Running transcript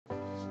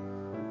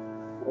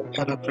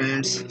Hello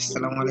friends,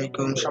 আসসালামু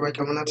আলাইকুম। সবাই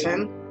কেমন আছেন?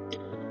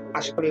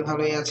 আশা করি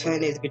ভালোই আছেন।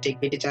 এসবি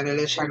টেকবিডি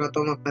চ্যানেলে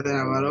স্বাগতম আপনাদের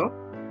আবারও।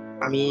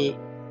 আমি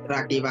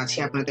রাকিব আছি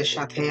আপনাদের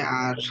সাথে।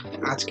 আর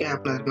আজকে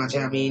আপনাদের মাঝে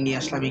আমি নিয়ে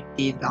আসলাম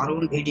একটি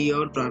দারুণ ভিডিও,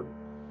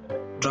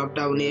 ড্রপ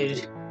ডাউনের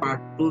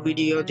পার্ট 2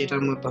 ভিডিও,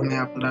 যেটার মাধ্যমে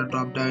আপনারা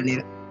ড্রপ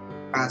ডাউনের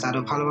কাজ আরো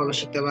ভালোভাবে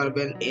শিখতে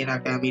পারবেন। এর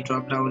আগে আমি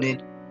ড্রপ ডাউনের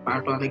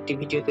পার্ট 1 একটি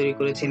ভিডিও তৈরি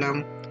করেছিলাম,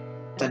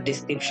 তার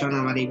ডেসক্রিপশন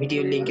আমার এই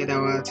ভিডিওর লিংকে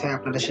দেওয়া আছে।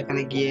 আপনারা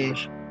সেখানে গিয়ে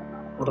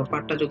পুরো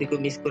পার্টটা যদি কেউ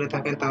মিস করে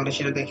থাকেন তাহলে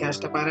সেটা দেখে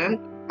আসতে পারেন।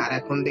 আর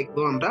এখন দেখবো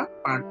আমরা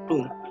পার্ট 2।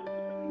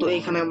 তো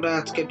এখানে আমরা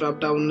আজকে ড্রপ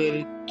ডাউনের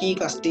কি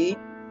কাজটি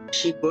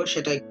শিখবো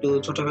সেটা একটু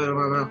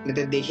ছোটখাটোভাবে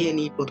আপনাদের দেখিয়ে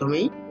নিই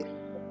প্রথমেই,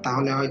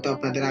 তাহলে হয়তো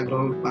আপনাদের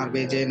আগ্রহ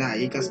বাড়বে যে না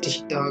এই কাজটি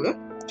শিখতে হবে,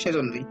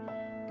 সেজন্যই।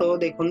 তো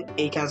দেখুন,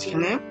 এই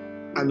কাজখানে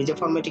আমি যে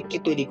ফরম্যাটিকটি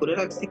তৈরি করে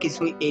রাখছি,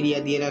 কিছু এরিয়া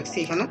দিয়ে রাখছি।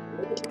 এখানে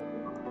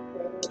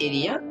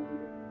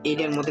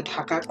এরিয়ার মধ্যে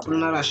ঢাকা,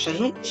 খুলনা,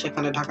 রাজশাহী,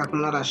 সেখানে ঢাকা,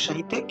 খুলনা,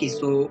 রাজশাহীতে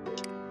কিছু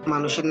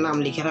মানুষের নাম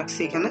লিখে রাখছি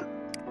এখানে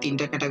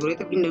 3টা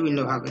ক্যাটাগরিতে ভিন্ন ভিন্ন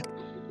ভাবে।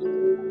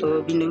 তো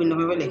ভিন্ন ভিন্ন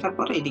ভাবে লেখার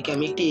পর এদিকে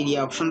আমি একটি এরিয়া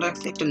অপশন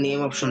রাখছি, একটা নেম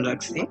অপশন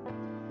রাখছি।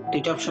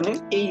 দুইটা অপশনের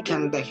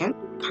এইখানে দেখেন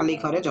খালি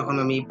ঘরে যখন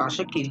আমি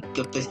পাশে ক্লিক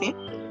করতেছি,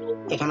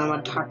 এখানে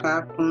আমার ঢাকা,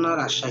 খুলনা,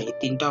 রাজশাহী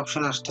 3টা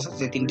অপশন আসতেছে,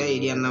 যে 3টা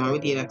এরিয়ার নাম আমি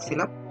দিয়ে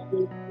রাখছিলাম।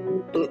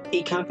 তো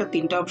এইখানকার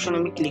 3টা অপশন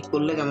আমি ক্লিক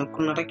করলে, যেমন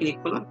খুলনাটা ক্লিক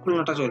করলাম,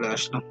 খুলনাটা চলে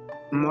আসলো।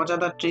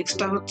 মজাদার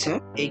ট্রিক্সটা হচ্ছে,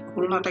 এই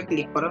খুলনাটা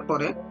ক্লিক করার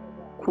পরে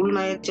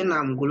খুলনায়ের যে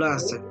নামগুলো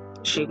আছে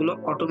সেগুলো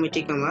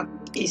অটোমেটিক আমার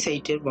এই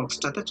সাইটের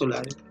বক্সটাতে চলে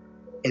আসবে।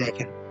 এই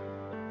দেখেন,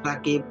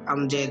 রাকিব,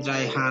 আমজেদ,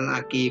 রায়হান,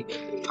 আকিব,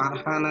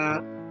 ফারহানা,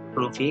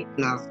 রফিক,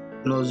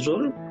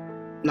 নজরুল,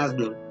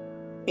 নাজনুল,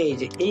 এই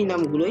যে এই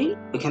নামগুলোই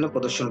এখানে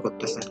প্রদর্শন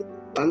করতেছে।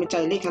 তো আমি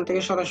চাইলে এখান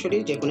থেকে সরাসরি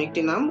যে কোনো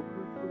একটি নাম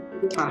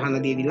ফারহানা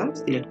দিয়ে দিলাম,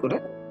 সিলেক্ট করে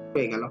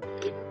হয়ে গেল।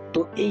 তো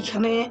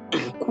এইখানে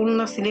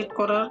খুলনা সিলেক্ট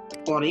করার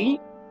পরেই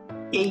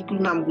এই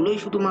নামগুলোই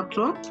শুধুমাত্র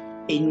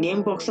এই নেম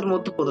বক্সের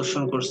মধ্যে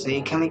প্রদর্শন করছে।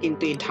 এখানে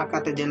কিন্তু এই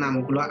ঢাকাতে যে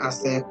নামগুলো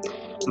আছে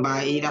বা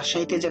এই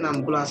রাজশাহীতে যে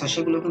নামগুলো আছে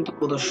সেগুলো কিন্তু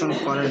প্রদর্শন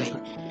করে নাই।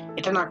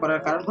 এটা না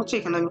করার কারণ হচ্ছে,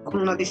 এখানে আমি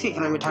খুলনা দিছি,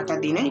 এখানে আমি ঢাকা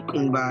দিই নাই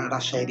কিংবা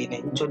রাজশাহী দিই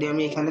নাই। যদি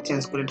আমি এখানে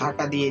চেঞ্জ করে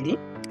ঢাকা দিয়ে দিই,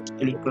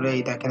 ক্লিক করে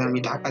এই দেখেন আমি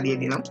ঢাকা দিয়ে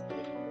দিলাম।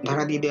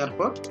 ঢাকা দিয়ে দেওয়ার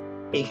পর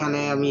এখানে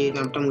আমি এই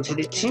নামটা মুছে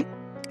দিচ্ছি।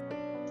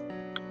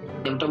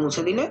 নামটা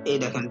মুছে দিলে এই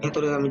দেখেন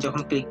ভেতরে আমি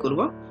যখন ক্লিক করব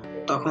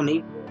তখন এই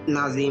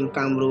নাজিম,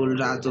 কামরুল,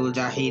 রাজু,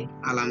 জাহিদ,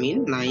 আলামিন,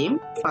 নাইম,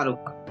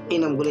 ফারুক এই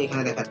নামগুলো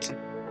এখানে দেখাচ্ছে।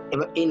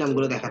 এবার এই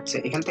নামগুলো দেখাচ্ছে,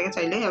 এখান থেকে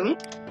চাইলে আমি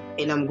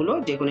এই নামগুলো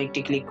যে কোনো একটি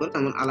ক্লিক করে,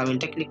 যেমন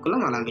আলামিনটা ক্লিক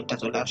করলাম, আলামিনটা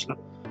চলে আসলো।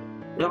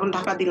 যখন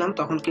ঢাকা দিলাম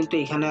তখন কিন্তু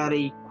এখানে আর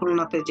এই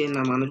খুলনাতে যে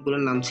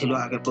মানুষগুলোর নাম ছিল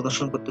আগে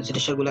প্রদর্শন করতেছিল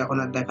সেগুলো এখন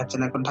আর দেখাচ্ছে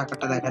না, এখন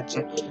ঢাকাটা দেখাচ্ছে।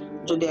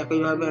 যদি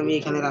একইভাবে আমি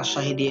এখানে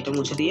রাজশাহী দিয়ে এটা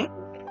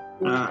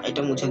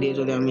মুছে দিয়ে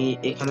যদি আমি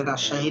এখানে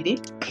রাজশাহী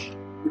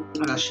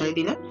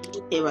দিলে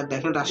এবার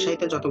দেখেন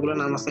রাজশাহীতে যতগুলো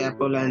নাম আছে,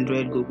 Apple,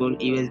 Android, Google,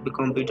 USB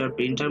computer,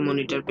 printer,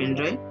 monitor,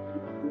 pen drive,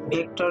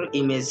 vector,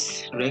 image,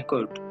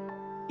 record,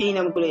 এই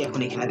নামগুলো এখন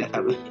এখানে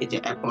দেখাবে। এই যে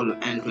Apple,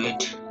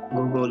 Android,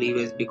 Google,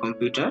 USB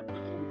computer,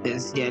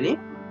 serially,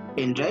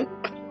 pen drive,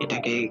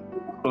 এটাকে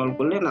স্ক্রল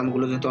করলে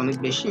নামগুলো যেহেতু অনেক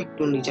বেশি,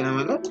 একটু নিচে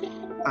নামালে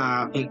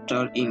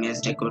ভেক্টর, ইমেজ,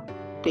 রেকর্ড,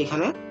 তো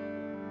এখানে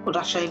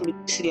রাজশাহী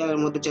সিরিয়ালের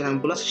মধ্যে যে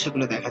নামগুলো আছে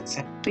সেগুলো দেখাচ্ছে।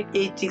 তো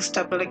এই ট্রিক্সটা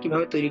আপনারা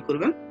কিভাবে তৈরি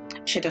করবেন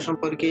সেটা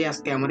সম্পর্কে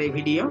আজকে আমার এই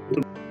ভিডিও।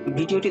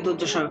 ভিডিওটি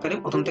ধৈর্য সহকারে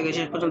প্রথম থেকে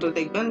শেষ পর্যন্ত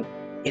দেখবেন,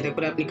 এতে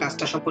করে আপনি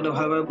কাজটা সম্পূর্ণ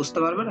ভালোভাবে বুঝতে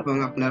পারবেন এবং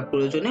আপনার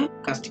প্রয়োজনে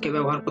কাজটিকে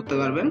ব্যবহার করতে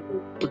পারবেন।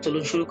 তো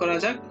চলুন শুরু করা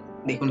যাক।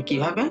 দেখুন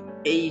কিভাবে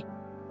এই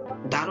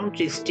দারুণ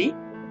ট্রিক্সটি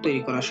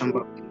তৈরি করা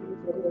সম্ভব।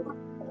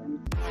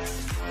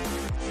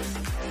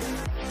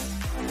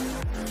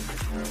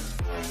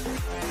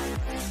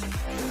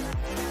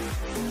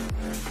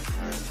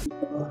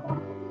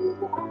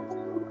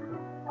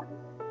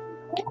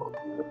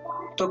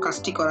 তো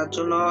কাজটি করার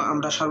জন্য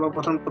আমরা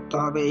সর্বপ্রথম করতে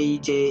হবে, এই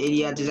যে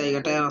এরিয়া যে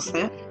জায়গাটা আছে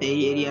এই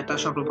এরিয়াটা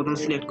সর্বপ্রথম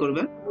সিলেক্ট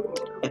করবেন।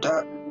 এটা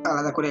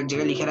আলাদা করে এক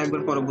জায়গায় লিখে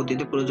রাখবেন,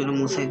 পরবর্তীতে প্রয়োজনে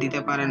মুছে দিতে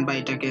পারেন বা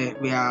এটাকে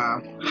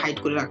হাইড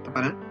করে রাখতে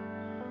পারেন।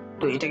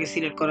 তো এটাকে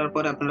সিলেক্ট করার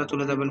পরে আপনারা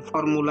চলে যাবেন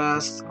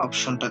ফর্মুলাস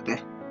অপশনটাতে।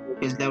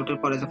 পেজ লেআউটের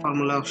পরে যে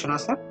ফর্মুলা অপশন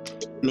আছে,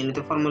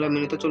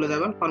 মেনুতে চলে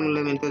যাবেন। ফর্মুলা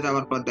মেনুতে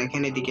যাওয়ার পর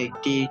দেখেন এদিকে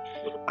একটি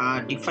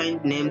ডিফাইন্ড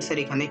নেমস এর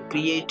এখানে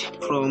ক্রিয়েট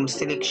ফ্রম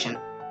সিলেকশনে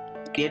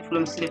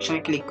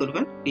ক্লিক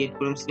করবেন। ক্রিয়েট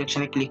ফ্রম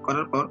সিলেকশনে ক্লিক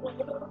করার পর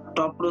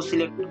টপ রো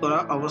সিলেক্ট করা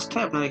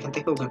অবস্থায় আপনারা এখান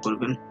থেকে ওকে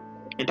করবেন।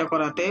 এটা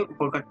করাতে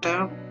উপকারটা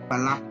বা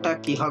লাভটা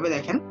কি হবে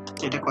দেখেন।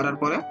 এটা করার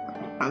পরে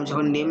আমি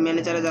যখন নেম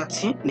ম্যানেজারে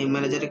যাচ্ছি, নেম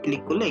ম্যানেজারে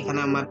ক্লিক করলে এখানে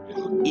আমার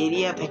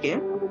এরিয়া থেকে,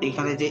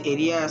 এখানে যে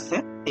এরিয়া আছে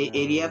এই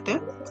এরিয়াতে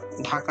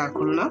ঢাকা,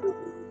 খুলনা,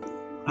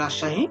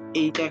 রাজশাহী,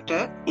 এইটা একটা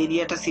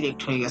এরিয়াটা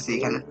সিলেক্ট হয়ে গেছে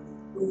এখানে।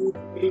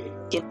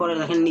 এরপরে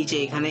দেখেন নিচে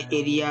এখানে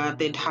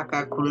এরিয়াতে ঢাকা,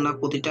 খুলনা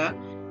প্রতিটা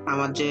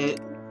আমার যে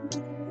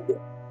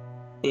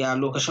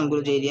লোকেশন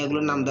গুলো, যে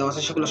এরিয়াগুলোর নাম দেওয়া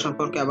আছে সেগুলো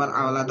সম্পর্কে আবার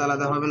আলাদা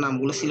আলাদা ভাবে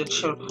নামগুলো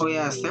সিলেকশন হয়ে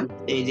আছে।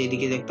 এই যে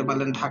এদিকে দেখতে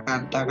পারলেন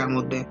ঢাকার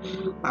মধ্যে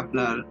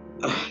আপনার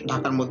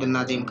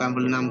নাজিম,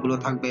 কামরুল নামগুলো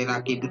থাকবে,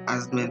 রাকিব,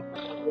 আজমের।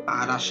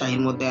 আর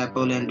রাজশাহীর মধ্যে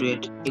অ্যাপল,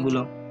 অ্যান্ড্রয়েড,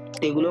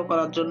 এগুলো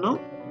করার জন্য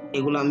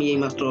এগুলো আমি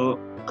এইমাত্র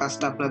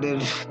কাজটা আপনাদের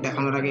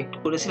দেখানোর আগে একটু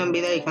করেছিলাম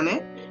বিদায় এখানে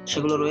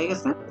সেগুলো রয়ে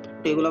গেছে।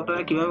 তো এগুলো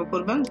আপনারা কিভাবে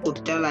করবেন,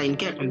 প্রতিটা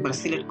লাইনকে একবার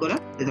সিলেক্ট করে,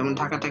 যেমন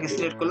ঢাকাটাকে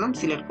সিলেক্ট করলাম,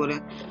 সিলেক্ট করে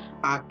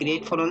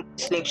ক্রিয়েট ফরম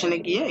সিলেকশনে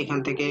গিয়ে এখান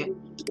থেকে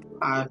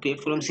ক্রিয়েট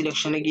ফরম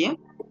সিলেকশনে গিয়ে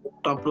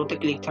টপ রোতে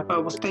ক্লিক থাকা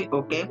অবস্থায়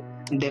ওকে,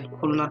 দেন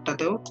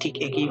খুলনাটাতেও ঠিক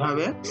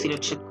একইভাবে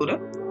সিলেকশন করে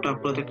টপ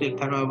রোতে ক্লিক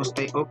থাকা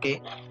অবস্থায় ওকে,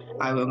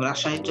 এবং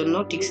রাজশাহীর জন্য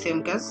ঠিক সেম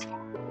কাজ,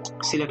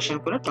 সিলেকশন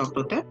করে টপ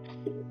রোতে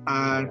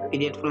আর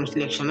ক্রিয়েট ফরম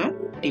সিলেকশনে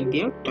টিক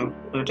দিয়ে টপ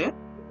রোতে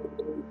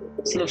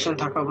সিলেকশন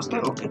থাকা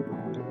অবস্থায় ওকে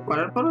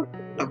করার পর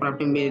তারপর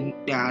আপনি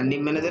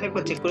নেম ম্যানেজারে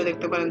একবার চেক করে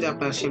দেখতে পারেন যে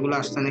আপনার সেগুলো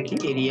আসছে নাকি।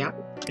 এরিয়া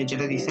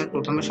যেটা দিয়েছেন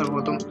প্রথমে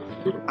সর্বপ্রথম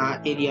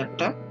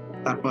এরিয়াটা,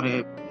 তারপরে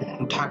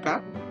ঢাকা,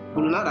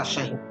 খুলনা,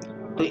 রাজশাহী।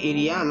 তো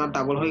এরিয়া আমার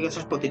ডাবল হয়ে গেছে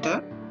প্রতিটা,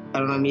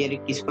 কারণ আমি এর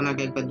কিছুক্ষণ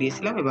আগে একবার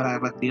দিয়েছিলাম, এবার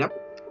আরেকবার দিলাম।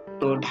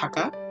 তো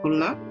ঢাকা,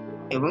 খুলনা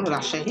এবং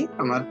রাজশাহী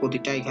আমার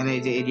প্রতিটা এখানে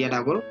এই যে area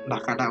double,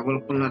 Dhaka double,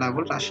 Khulna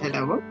double, Rajshahi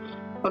double.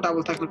 তো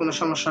ডাবল থাকলে কোনো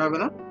সমস্যা হবে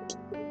না।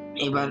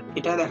 এবার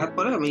এটা দেখার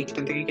পরে আমি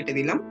এখান থেকে কেটে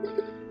দিলাম।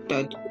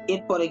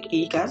 এরপরে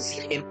কি কাজ,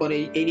 এরপরে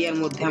এরিয়ার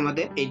মধ্যে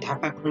আমাদের এই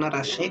ঢাকা, খুলনা,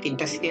 রাজশাহী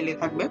তিনটা সিরিয়ালে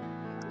থাকবে,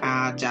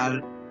 যার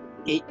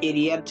এই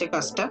এরিয়ার যে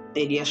কাজটা,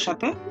 এরিয়ার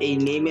সাথে এই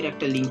নেমের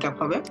একটা লিঙ্ক আপ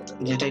হবে,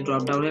 যেটাই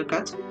ড্রপ ডাউনের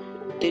কাজ।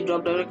 তো এই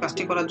ড্রপ ডাউনের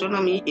কাজটি করার জন্য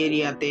আমি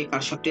এরিয়াতে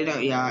কারশফটের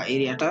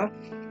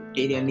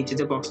এরিয়ার নিচে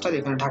যে বক্সটা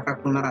যেখানে ঢাকা,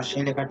 খুলনা,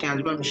 রাজশাহী লেখাটি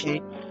আসবে, আমি সেই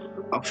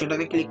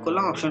অপশনটাতে ক্লিক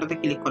করলাম। অপশনটাতে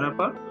ক্লিক করার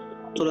পর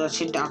চলে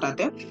যাচ্ছি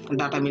ডাটাতে,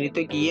 ডাটা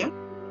মেনুতে গিয়ে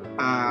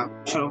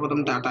সর্বপ্রথম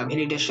ডাটা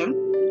ভ্যালিডেশন।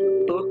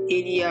 তো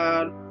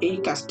এরিয়ার এই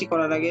কাজটি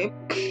করার আগে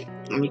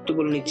আমি একটু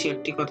বলে নিচ্ছি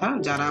একটি কথা,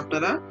 যারা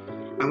আপনারা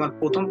আমার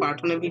প্রথম পার্ট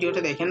 1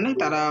 ভিডিওটা দেখেন নাই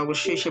তারা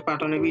অবশ্যই সে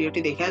পার্ট 1 ভিডিওটি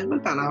দেখে আসবেন,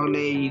 তা না হলে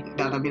এই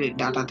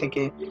ডাটা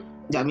থেকে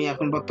যে আমি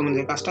এখন বর্তমানে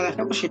যে কাজটা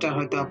দেখাবো সেটা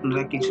হয়তো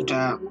আপনারা কিছুটা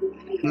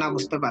না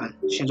বুঝতে পারেন,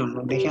 সেজন্য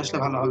দেখে আসলে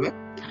ভালো হবে।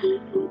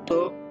 তো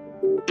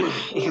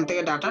এখান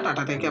থেকে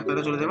ডাটা থেকে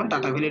আপনারা চলে যাবেন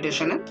ডাটা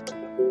ভ্যালিডেশনে,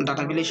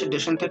 ডাটা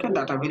ভ্যালিডেশন থেকে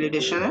ডাটা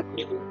ভ্যালিডেশনে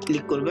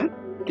ক্লিক করবেন।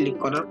 ক্লিক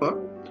করার পর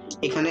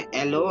এখানে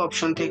অ্যালো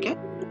অপশন থেকে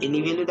এনি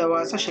ভ্যালু দেওয়া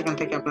আছে, সেখান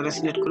থেকে আপনারা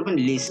সিলেক্ট করবেন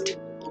লিস্ট।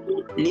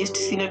 লিস্ট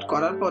সিলেক্ট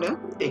করার পরে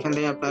এখান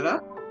থেকে আপনারা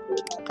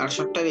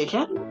কার্সরটা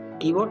রেখে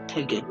কিবোর্ড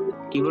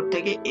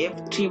থেকে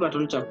F3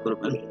 বাটন চাপ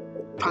করবেন,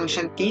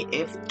 ফাংশন কি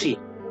F3।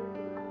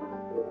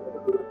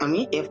 আমি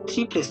F3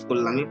 প্রেস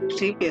করলাম। F3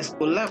 প্রেস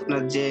করলে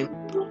আপনার যে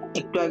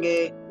একটু আগে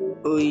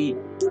ওই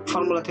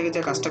ফর্মুলা থেকে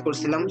যে কাজটা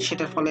করছিলাম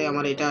সেটার ফলে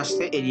আমার এটা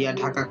আসছে এরিয়া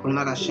ঢাকা,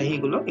 খুলনা, রাজশাহী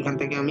এগুলো। এখান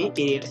থেকে আমি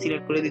এরিয়াটা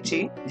সিলেক্ট করে দিচ্ছি,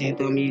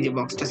 যেহেতু আমি যে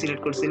বক্সটা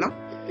সিলেক্ট করছিলাম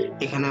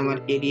এখানে আমার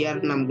এরিয়ার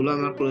নামগুলো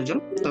আমার প্রয়োজন।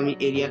 তো আমি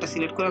এরিয়াটা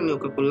সিলেক্ট করে আমি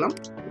ওকে করলাম।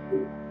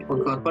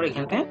 ওকে করার পর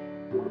এখান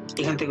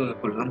থেকে ওকে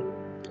করলাম।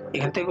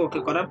 এখান থেকে ওকে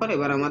করার পর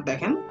এবার আমার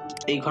দেখেন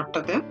এই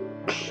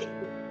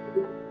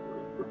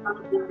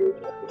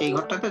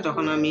ঘরটাতে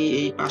যখন আমি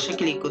এই পাশে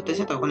ক্লিক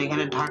করতেছি তখন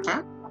এখানে ঢাকা,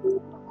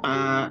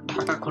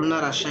 খুলনা,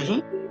 রাজশাহী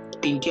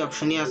তিনটি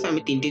অপশনই আছে।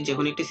 আমি তিনটির যে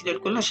কোনো একটি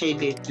সিলেক্ট করলে সেই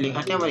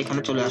লেখাটি আমার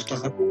এখানে চলে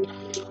আসতেছে।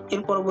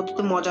 এর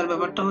পরবর্তীতে মজার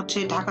ব্যাপারটা হচ্ছে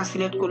ঢাকা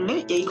সিলেক্ট করলে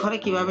এই ঘরে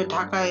কিভাবে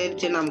ঢাকা এর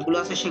যে নামগুলো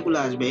আছে সেগুলো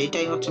আসবে,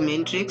 এটাই হচ্ছে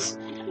মেইন ট্রিক্স।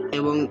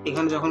 এবং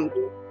এখানে যখন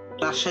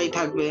রাজশাহী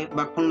থাকবে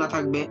বা খুলনা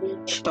থাকবে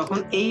তখন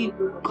এই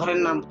ঘরের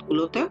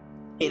নামগুলোতে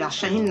এই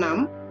রাজশাহীর নাম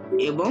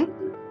এবং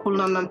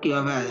খুলনার নাম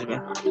কিভাবে আসবে,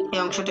 এই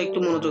অংশটা একটু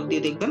মনোযোগ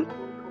দিয়ে দেখবেন।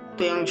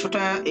 তো এই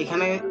অংশটা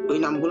এখানে ওই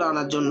নামগুলো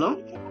আনার জন্য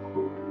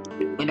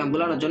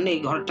এই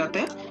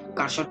ঘরটাতে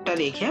কার্সরটা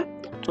রেখে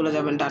চলে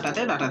যাবেন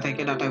ডাটাতে, ডাটা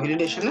থেকে ডাটা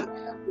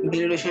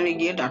ভ্যালিডেশনে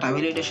গিয়ে ডাটা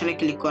ভ্যালিডেশনে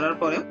ক্লিক করার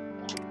পরে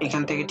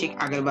এখান থেকে ঠিক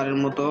আগের বারের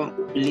মতো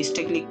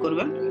লিস্টে ক্লিক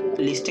করবেন।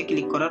 লিস্টে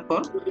ক্লিক করার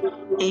পর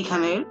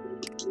এইখানে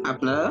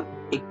আপনারা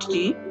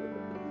একটি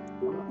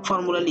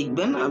ফর্মুলা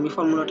লিখবেন, আমি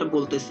ফর্মুলাটা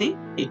বলতেছি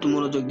একটু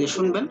মনোযোগ দিয়ে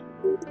শুনবেন।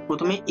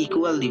 প্রথমে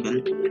ইকুয়াল দিবেন,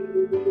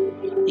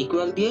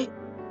 ইকুয়াল দিয়ে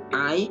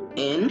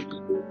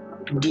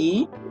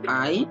INDIRC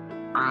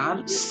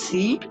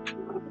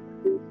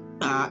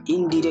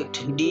ইনডিরেক্ট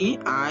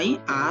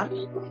DIRECT,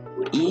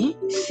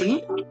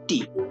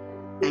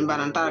 আমি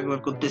বানানটা আরেকবার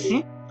করতেছি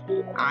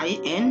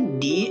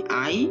INDIRECT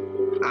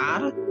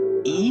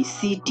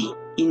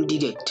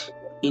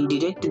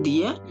ইনডিরেক্ট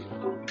দিয়ে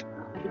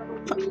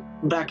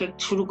ব্র্যাকেট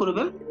শুরু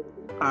করবেন।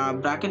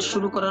 ব্র্যাকেট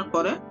শুরু করার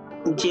পরে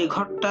যে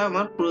ঘরটা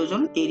আমার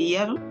প্রয়োজন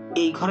এরিয়ার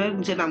এই ঘরের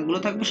যে নামগুলো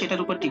থাকবে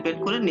সেটার উপর ডিপেন্ড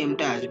করে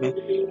নেমটা আসবে,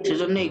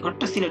 সেজন্য এই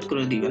ঘরটা সিলেক্ট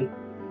করে দিবেন।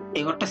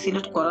 এই ঘরটা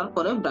সিলেক্ট করার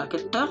পরে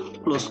ব্র্যাকেটটা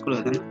ক্লোজ করে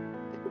দেন।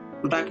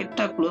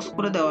 ব্র্যাকেটটা ক্লোজ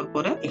করে দেওয়ার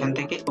পরে এখান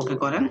থেকে ওকে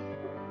করেন।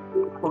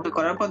 ওকে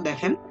করার পর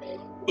দেখেন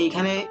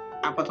এইখানে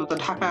আপাতত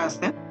ঢাকা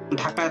আছে,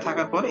 ঢাকায়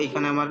থাকার পর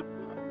এখানে আমার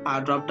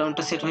ড্রপ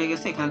ডাউনটা সেট হয়ে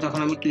গেছে। এখানে যখন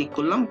আমি ক্লিক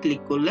করলাম,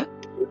 ক্লিক করলে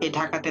এই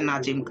ঢাকাতে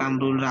নাজিম,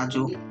 কামরুল,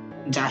 রাজু,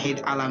 জাহিদ,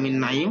 আলামিন,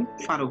 নাইম,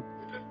 ফারুক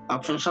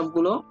অপশন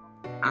সবগুলো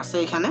আছে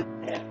এখানে।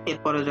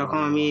 এরপরে যখন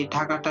আমি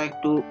ঢাকাটা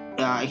একটু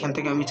এখান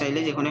থেকে আমি চাইলে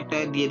যে কোনো একটা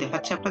দিয়ে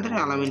দেখাচ্ছি আপনাদের,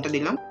 আলামিনটা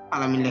দিলাম,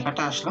 আলামিন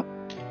লেখাটা আসলো।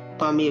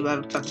 তো আমি এবার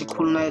চাচ্ছি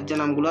খুলনার যে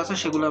নামগুলো আছে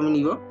সেগুলো আমি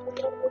নিব।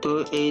 তো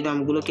এই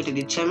নামগুলো কেটে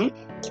দিচ্ছি, আমি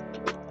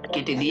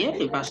কেটে দিয়ে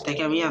এই পাশ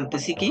থেকে আমি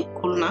আনতেছি কি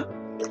খুলনা।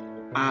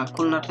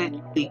 খুলনাতে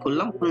ক্লিক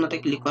করলাম। খুলনাতে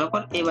ক্লিক করার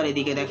পর এবার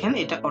এদিকে দেখেন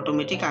এটা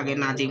অটোমেটিক, আগে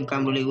নাজিম,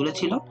 কামরুল এগুলো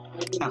ছিল,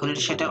 এখন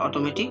সেটা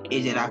অটোমেটিক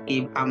এই যে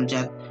রাকিব,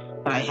 আমজাদ,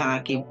 রায়হান,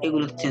 আকিব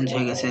এগুলোতে চেঞ্জ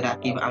হয়ে গেছে।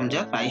 রাকিব,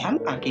 আমজাদ, রায়হান,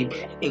 আকিব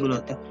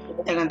এগুলোতে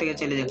এখান থেকে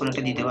চাইলে যে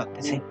কোনোটা দিতে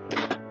পারতেছি।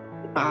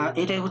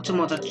 এটাই হচ্ছে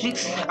মজার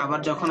ট্রিক্স। আবার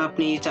যখন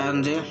আপনি চান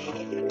যে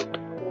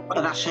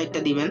রাজশাহীটা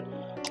দিবেন,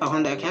 তখন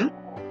দেখেন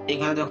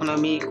এখানে যখন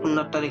আমি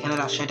খুলনাটার এখানে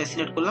রাজশাহীটা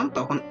সিলেক্ট করলাম,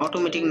 তখন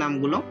অটোমেটিক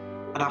নামগুলো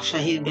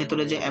রাজশাহীর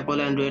ভেতরে যে অ্যাপল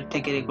অ্যান্ড্রয়েড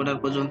থেকে রেকর্ডার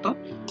পর্যন্ত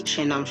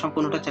সেই নাম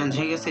সম্পূর্ণটা চেঞ্জ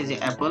হয়ে গেছে। যে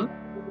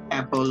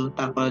অ্যাপল,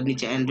 তারপর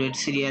নিচে অ্যান্ড্রয়েড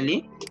সিরিয়ালি,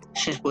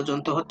 শেষ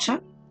পর্যন্ত হচ্ছে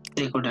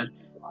রেকর্ডার।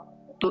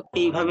 তো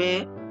এইভাবে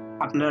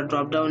আপনারা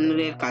ড্রপ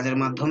ডাউনের কাজের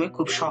মাধ্যমে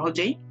খুব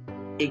সহজেই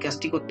এই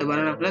কাজটি করতে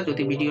পারেন আপনারা।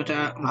 যদি ভিডিওটা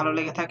ভালো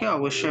লেগে থাকে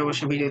অবশ্যই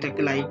ভিডিওতে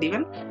একটা লাইক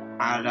দিবেন।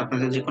 আর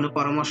আপনাদের যে কোনো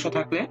পরামর্শ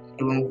থাকলে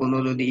এবং কোনো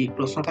যদি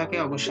প্রশ্ন থাকে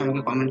অবশ্যই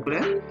আমাকে কমেন্ট করে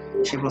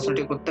সেই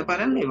প্রশ্নটি করতে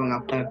পারেন এবং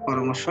আপনার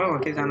পরামর্শ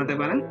আমাকে জানাতে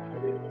পারেন।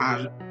 আর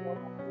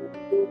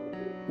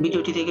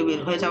ভিডিওটি থেকে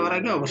বের হয়ে যাওয়ার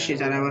আগে অবশ্যই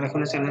যারা আমার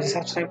এখনো চ্যানেলটি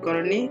সাবস্ক্রাইব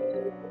করেননি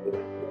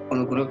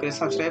অনুগ্রহ করে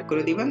সাবস্ক্রাইব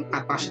করে দিবেন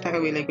আর পাশে থাকা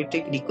বেল আইকনটি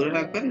ক্লিক করে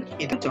রাখবেন।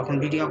 এটা যখন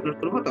ভিডিও আপলোড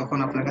করব তখন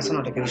আপনার কাছে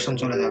নোটিফিকেশন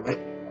চলে যাবে।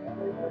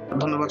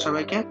 ধন্যবাদ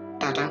সবাইকে।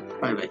 Tata,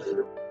 bye bye.